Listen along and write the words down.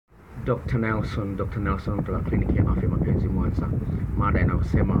Dr. Nelson kutoka kliniki ya afya mapenzi Mwanza. Mada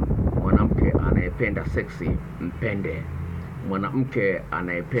inayosema mwanamke anayependa seksi mpende. Mwanamke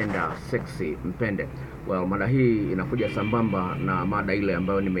anayependa seksi mpende. Well, mada hii inakuja sambamba na mada ile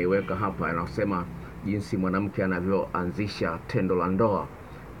ambayo nimeiweka hapa inayosema jinsi mwanamke anavyoanzisha tendo la ndoa.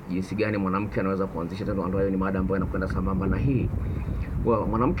 Jinsi gani mwanamke anaweza kuanzisha tendo la ndoa. Hiyo ni mada ambayo inakwenda sambamba na hii. Well,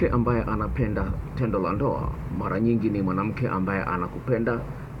 mwanamke ambaye anapenda tendo la ndoa mara nyingi ni mwanamke ambaye anakupenda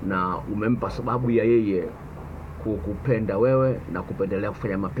na umempa sababu ya yeye kukupenda wewe na kupendelea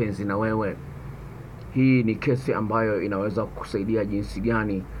kufanya mapenzi na wewe. Hii ni kesi ambayo inaweza kusaidia jinsi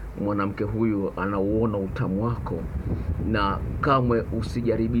gani mwanamke huyu anauona utamu wako, na kamwe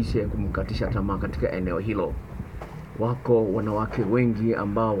usijaribishe kumkatisha tamaa katika eneo hilo. Wako wanawake wengi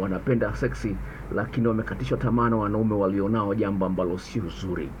ambao wanapenda seksi lakini wamekatishwa tamaa na wanaume walionao, jambo ambalo si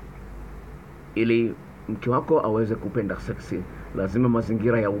zuri. Ili mke wako aweze kupenda seksi, lazima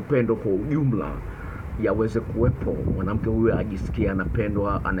mazingira ya upendo kwa ujumla yaweze kuwepo. Mwanamke huyu ajisikie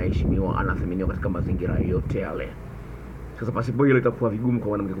anapendwa, anaheshimiwa, anathaminiwa katika mazingira yote yale. Sasa pasipo hilo itakuwa vigumu kwa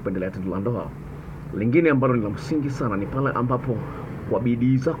mwanamke kupendelea tendo la ndoa. Lingine ambalo ni la msingi sana ni pale ambapo kwa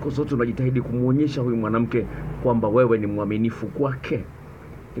bidii zako zote unajitahidi kumuonyesha huyu mwanamke kwamba wewe ni mwaminifu kwake.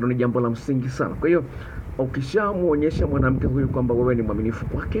 Hilo ni jambo la msingi sana. Kwa hiyo ukishamuonyesha mwanamke huyu kwamba wewe ni mwaminifu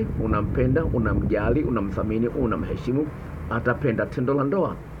kwake, unampenda, unamjali, unamthamini, unamheshimu, atapenda tendo la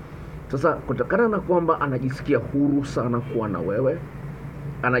ndoa. Sasa kutokana na kwamba anajisikia huru sana kuwa na wewe,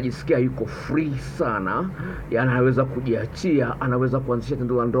 anajisikia yuko free sana, anaweza kujiachia, anaweza kuanzisha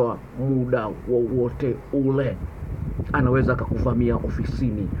tendo la ndoa muda wowote ule. Anaweza akakuvamia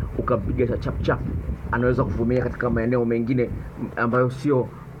ofisini ukampiga chap chap, anaweza kuvumia katika maeneo mengine ambayo sio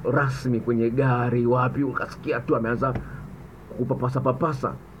rasmi, kwenye gari wapi, ukasikia tu ameanza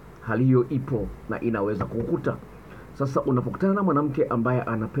kupapasa. Hali hiyo ipo na inaweza kukukuta. Sasa unapokutana na mwanamke ambaye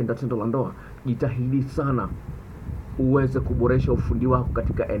anapenda tendo la ndoa, jitahidi sana uweze kuboresha ufundi wako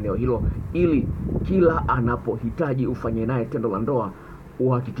katika eneo hilo, ili kila anapohitaji ufanye naye tendo la ndoa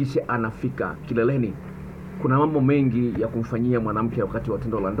uhakikishe anafika kileleni. Kuna mambo mengi ya kumfanyia mwanamke wakati wa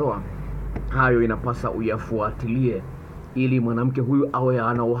tendo la ndoa. Hayo inapasa uyafuatilie ili mwanamke huyu awe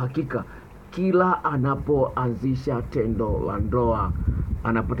ana uhakika kila anapoanzisha tendo la ndoa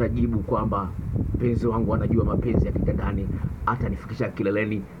anapata jibu kwamba mpenzi wangu anajua mapenzi ya kitandani, atanifikisha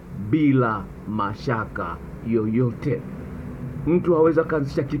kileleni bila mashaka yoyote. Mtu hawezi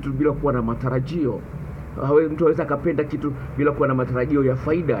kaanzisha kitu bila kuwa na matarajio. Mtu hawezi akapenda kitu bila kuwa na matarajio ya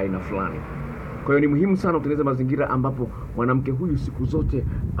faida aina fulani. Kwa hiyo ni muhimu sana kutengeneza mazingira ambapo mwanamke huyu siku zote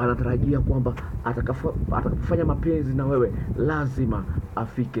anatarajia kwamba atakapofanya mapenzi na wewe lazima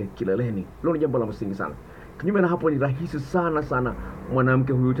afike kileleni. Hilo ni jambo la msingi sana. Kinyume na hapo, ni rahisi sana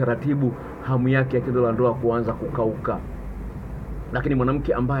mwanamke huyu taratibu hamu yake ya tendo la ndoa kuanza kukauka. Lakini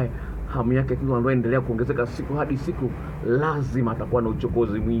mwanamke ambaye hamu yake ya tendo la ndoa endelea kuongezeka siku hadi siku, lazima atakuwa na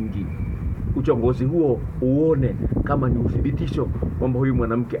uchokozi mwingi. Uchokozi huo uone kama ni uthibitisho kwamba huyu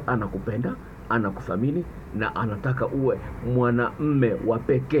mwanamke anakupenda, anakuthamini na anataka uwe mwanamume wa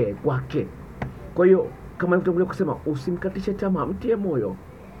pekee kwake. Kwa hiyo kama nilivyotangulia kusema, usimkatishe tamaa, mtie moyo.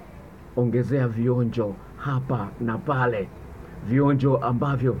 Ongezea vionjo hapa na pale, vionjo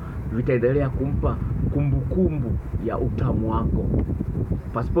ambavyo vitaendelea kumpa kumbukumbu ya utamu wako.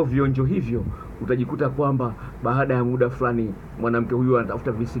 Pasipo vionjo hivyo, utajikuta kwamba baada ya muda fulani mwanamke huyu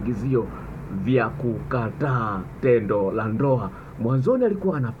anatafuta visingizio vya kukataa tendo la ndoa. Mwanzoni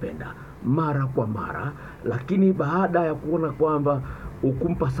alikuwa anapenda mara kwa mara, lakini baada ya kuona kwamba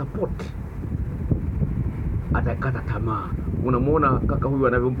ukumpa support atakata tamaa. Unamuona kaka huyu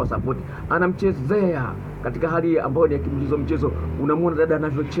anavyompa support, anamchezea katika hali ambayo ni ya mchezo. Unamuona dada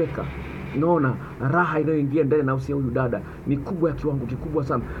anavyocheka. Unaona raha inayoingia ndani na usia huyu dada ni kubwa, ya kiwango kikubwa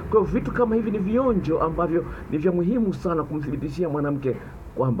sana. Kwa hiyo vitu kama hivi ni vionjo ambavyo ni vya muhimu sana kumthibitishia mwanamke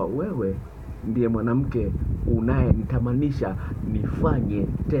kwamba wewe ndiye mwanamke unayenitamanisha nifanye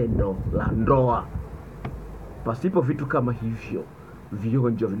tendo la ndoa. Pasipo vitu kama hivyo,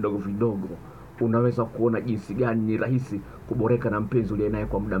 vionjo vidogo, unaweza kuona jinsi gani ni rahisi kuboreka na mpenzi uliye naye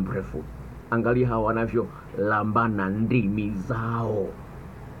kwa muda mrefu. Angalia hawa wanavyo lambana ndimi zao.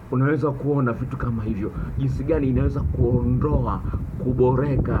 Unaweza kuona vitu kama hivyo, jinsi gani inaweza kuondoa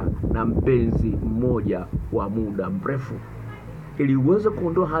kuboreka na mpenzi mmoja wa muda mrefu. Ili uweze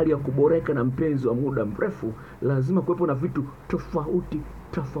kuondoa hali ya kuboreka na mpenzi wa muda mrefu, lazima kuwepo na vitu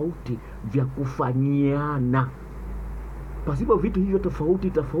tofauti vya kufanyiana. Pasipo vitu hivyo tofauti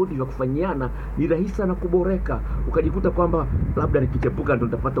vya kufanyiana, ni rahisi sana kuboreka. Ukajikuta kwamba labda nikichepuka ndo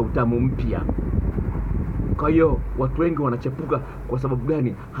nitapata utamu mpya. Kwa hiyo watu wengi wanachepuka kwa sababu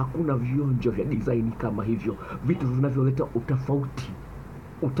gani? Hakuna vionjo vya design kama hivyo, vitu vinavyoleta utofauti.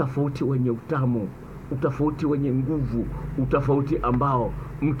 utofauti wenye utamu, utofauti wenye nguvu, utofauti ambao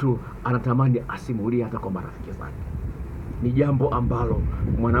mtu anatamani asimulie hata kwa marafiki zake. Ni jambo ambalo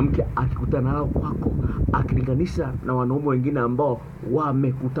mwanamke akikutana nalo kwako, akilinganisha na wanaume wengine ambao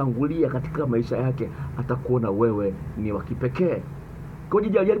wamekutangulia katika maisha yake, atakuona wewe ni wa kipekee. Kwa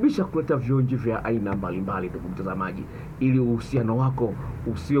hiyo jaribisha kuleta vionjo vya aina mbalimbali, ndugu mtazamaji, ili uhusiano wako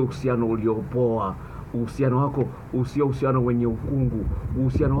usio uhusiano uliopoa, uhusiano wako usio uhusiano wenye ukungu,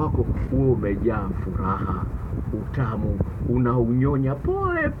 uhusiano wako uwe umejaa furaha, utamu, unaunyonya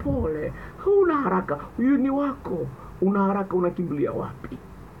pole pole, huna haraka. Huyu ni wako, una haraka, unakimbilia wapi?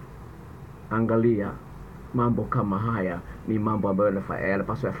 Angalia, mambo kama haya ni mambo ambayo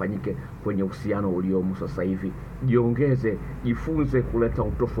yanapaswa yafanyike kwenye uhusiano uliomo sasa hivi. Jiongeze, jifunze kuleta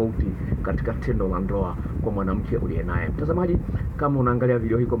utofauti katika tendo la ndoa kwa mwanamke uliye naye. Mtazamaji, kama unaangalia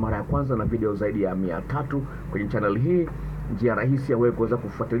video hii kwa mara ya kwanza na video zaidi ya 300 kwenye channel hii, njia rahisi ya wewe kuweza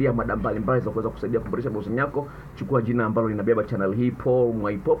kufuatilia mada mbalimbali za kuweza kusaidia kuboresha mahusiano yako, chukua jina ambalo linabeba channel hii, Paul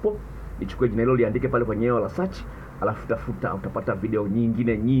Mwaipopo. Nichukue jina hilo, liandike pale kwenye eneo la search, alafu tafuta, utapata video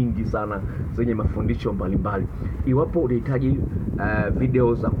nyingine nyingi sana zenye mafundisho mbalimbali. Iwapo unahitaji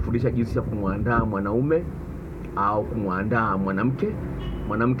video za kufundisha jinsi ya kumwandaa mwanaume au kumwandaa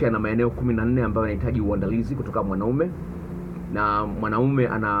mwanamke ana maeneo 14 ambayo yanahitaji uandalizi kutoka mwanaume, na mwanaume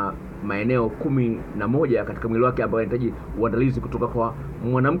ana maeneo 11 katika mwili wake ambayo yanahitaji uandalizi kutoka kwa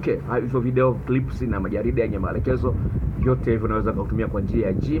mwanamke. Hivyo video clips na majarida yenye maelekezo, yote hivyo unaweza kutumia kwa njia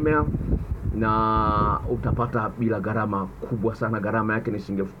ya Gmail na utapata bila gharama kubwa sana. Gharama yake ni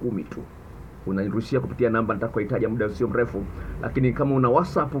shilingi 10,000 tu. Unanirushia kupitia namba nitakohitaji muda usio mrefu. Lakini kama una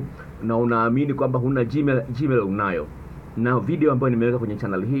WhatsApp na unaamini kwamba huna Gmail unayo, na video ambayo nimeweka kwenye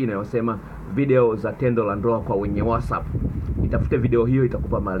channel hii inayosema video za tendo la ndoa kwa wenye WhatsApp, itafute video hiyo,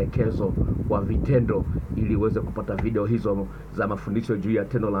 itakupa maelekezo kwa vitendo ili uweze kupata video hizo za mafundisho juu ya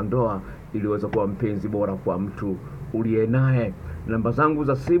tendo la ndoa, ili uweze kuwa mpenzi bora kwa mtu uliye naye. Namba zangu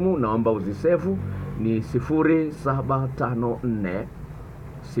za simu naomba uzisevu, ni 0754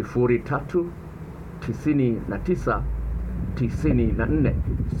 03 99 94,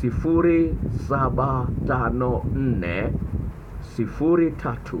 0754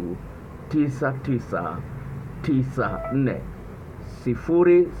 03 99 94,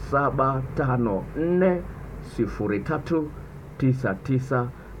 0754 03 99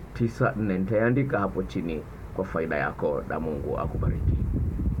 94. Nitaandika hapo chini kwa faida yako, na Mungu akubariki.